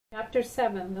Chapter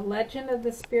 7, The Legend of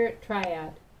the Spirit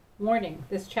Triad. Warning,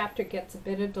 this chapter gets a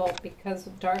bit adult because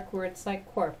of dark words like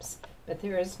corpse, but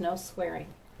there is no swearing.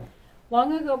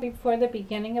 Long ago, before the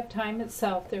beginning of time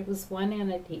itself, there was one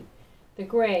entity, the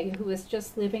Gray, who was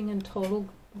just living in total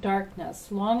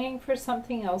darkness, longing for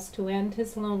something else to end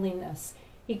his loneliness.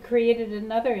 He created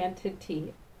another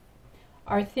entity,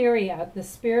 Artheria, the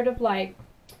spirit of light,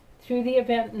 through the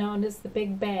event known as the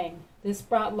Big Bang. This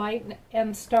brought light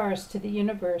and stars to the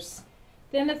universe.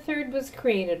 Then a third was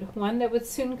created, one that would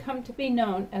soon come to be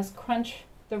known as Crunch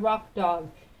the Rock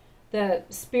Dog, the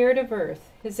spirit of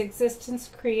Earth. His existence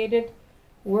created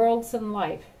worlds and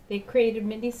life. They created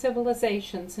many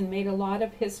civilizations and made a lot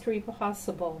of history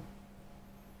possible.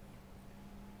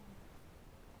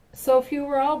 So if you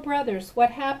were all brothers,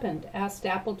 what happened? Asked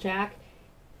Applejack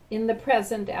in the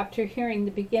present after hearing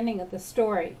the beginning of the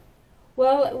story.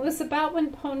 Well, it was about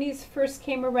when ponies first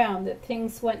came around that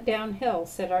things went downhill,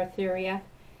 said Artheria,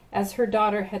 as her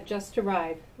daughter had just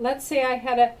arrived. Let's say I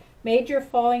had a major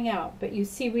falling out, but you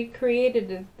see we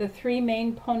created the three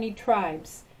main pony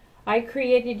tribes. I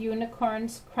created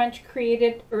unicorns, Crunch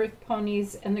created earth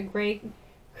ponies, and the Gray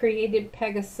created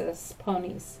Pegasus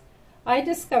ponies. I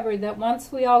discovered that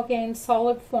once we all gained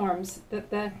solid forms, that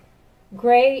the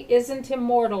Gray isn't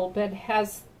immortal, but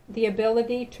has the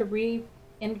ability to reincarnate.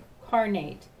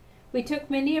 We took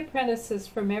many apprentices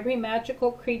from every magical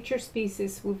creature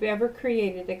species we've ever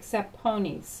created except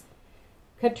ponies.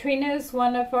 Katrina is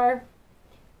one of our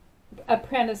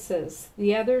apprentices.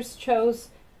 The others chose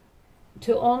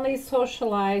to only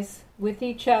socialize with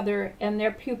each other and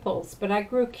their pupils, but I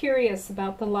grew curious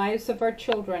about the lives of our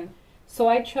children, so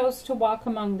I chose to walk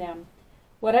among them.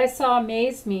 What I saw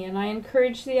amazed me, and I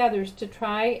encouraged the others to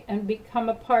try and become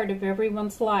a part of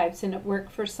everyone's lives, and it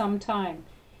worked for some time.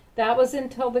 That was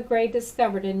until the Gray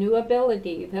discovered a new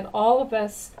ability that all of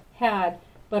us had,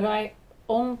 but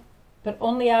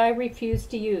only I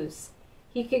refused to use.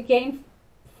 He could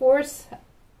force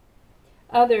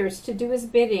others to do his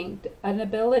bidding, an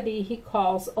ability he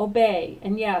calls obey,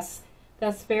 and yes,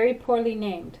 that's very poorly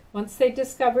named. Once they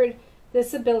discovered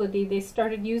this ability, they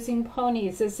started using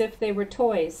ponies as if they were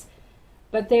toys,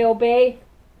 but the obey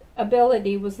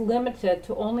ability was limited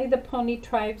to only the pony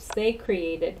tribes they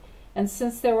created, and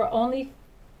since there were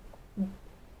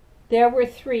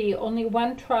three, only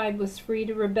one tribe was free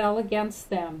to rebel against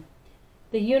them.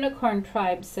 The unicorn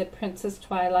tribe, said Princess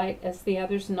Twilight, as the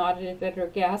others nodded at her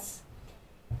guess.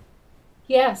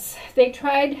 Yes, they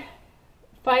tried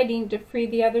fighting to free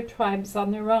the other tribes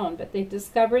on their own, but they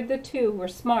discovered the two were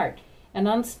smart and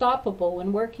unstoppable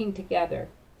when working together,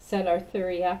 said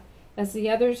Artheria, as the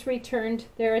others returned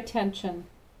their attention.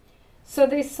 So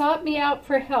they sought me out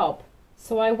for help.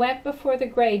 So I went before the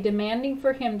Gray, demanding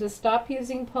for him to stop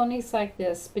using ponies like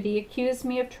this, but he accused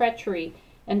me of treachery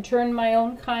and turned my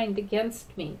own kind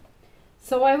against me.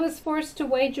 So I was forced to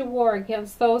wage a war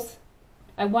against those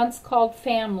I once called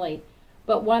family,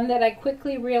 but one that I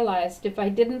quickly realized if I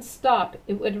didn't stop,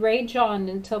 it would rage on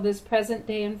until this present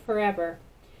day and forever.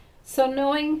 So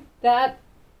knowing that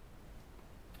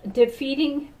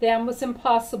defeating them was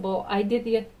impossible, I did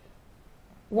the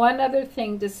one other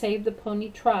thing to save the pony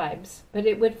tribes, but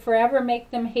it would forever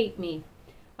make them hate me.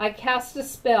 I cast a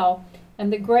spell,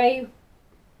 and the Gray,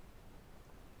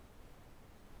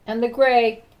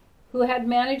 who had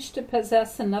managed to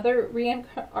possess another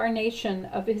reincarnation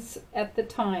of his at the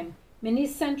time. Many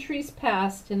centuries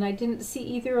passed, and I didn't see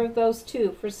either of those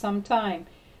two for some time,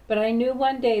 but I knew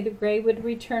one day the Gray would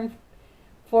return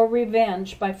for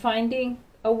revenge by finding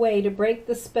a way to break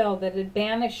the spell that had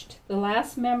banished the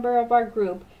last member of our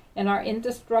group and our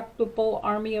indestructible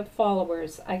army of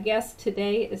followers. I guess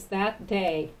today is that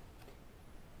day.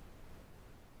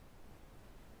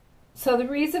 So the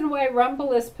reason why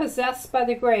Rumble is possessed by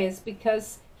the Gray is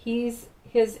because he's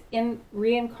his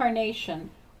reincarnation,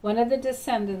 one of the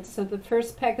descendants of the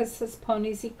first Pegasus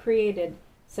ponies he created,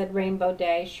 said Rainbow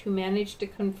Dash, who managed to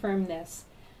confirm this.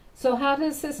 So how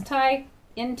does this tie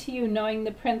into you knowing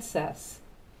the princess?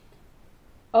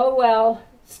 Oh well,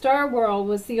 Star Swirl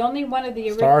was the only one of the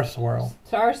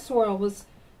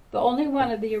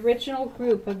original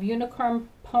group of unicorn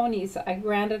ponies I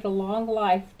granted a long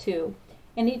life to,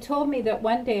 and he told me that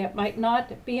one day it might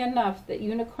not be enough that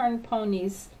unicorn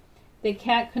ponies they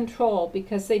can't control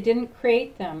because they didn't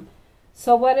create them.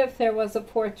 So what if there was a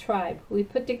fourth tribe? We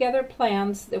put together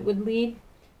plans that would lead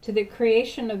to the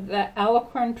creation of the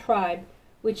Alicorn tribe,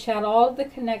 which had all of the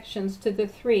connections to the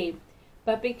three,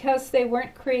 but because they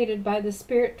weren't created by the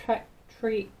spirit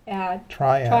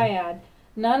triad,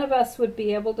 none of us would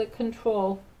be able to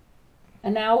control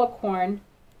an alicorn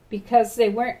because they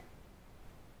weren't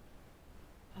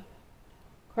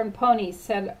Cornpony,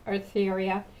 said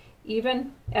Artheria,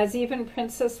 even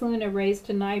Princess Luna raised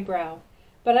an eyebrow.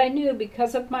 But I knew,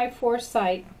 because of my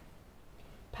foresight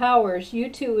powers, you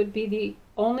two would be the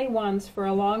only ones for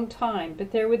a long time,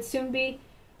 but there would soon be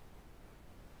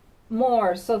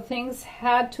more, so things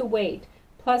had to wait.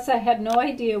 Plus, I had no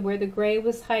idea where the gray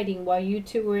was hiding while you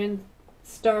two were in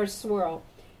Star Swirl,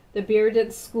 the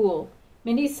bearded school.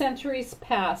 Many centuries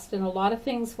passed, and a lot of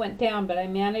things went down, but I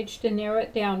managed to narrow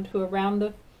it down to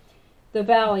around the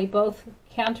valley both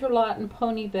Canterlot and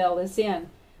Ponyville is in.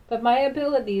 But my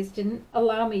abilities didn't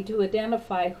allow me to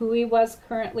identify who he was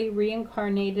currently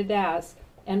reincarnated as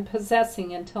and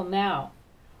possessing until now.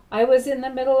 I was in the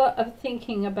middle of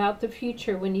thinking about the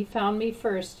future when he found me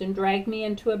first and dragged me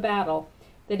into a battle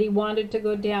that he wanted to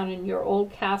go down in your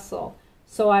old castle,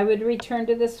 so I would return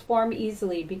to this form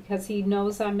easily because he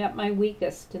knows I'm at my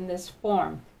weakest in this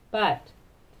form. But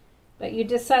you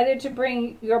decided to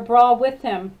bring your brawl with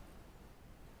him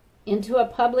into a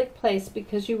public place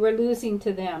because you were losing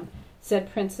to them,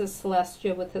 said Princess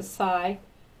Celestia with a sigh.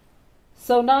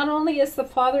 So not only is the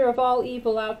father of all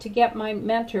evil out to get my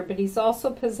mentor, but he's also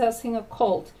possessing a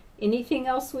cult. Anything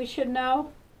else we should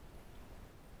know?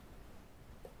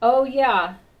 Oh,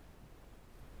 yeah.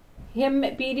 Him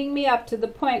beating me up to the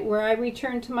point where I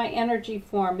return to my energy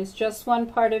form is just one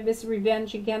part of his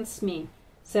revenge against me,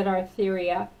 said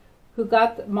Artheria, who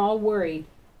got them all worried.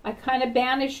 I kind of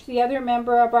banished the other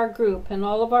member of our group and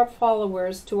all of our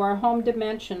followers to our home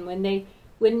dimension when they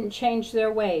wouldn't change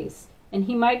their ways, and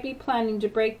he might be planning to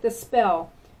break the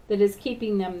spell that is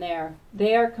keeping them there.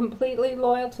 They are completely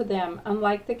loyal to them.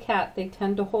 Unlike the cat, they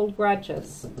tend to hold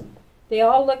grudges. They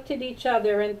all looked at each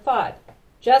other and thought,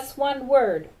 just one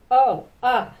word, oh,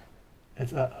 ah.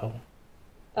 It's uh-oh.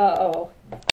 Uh-oh.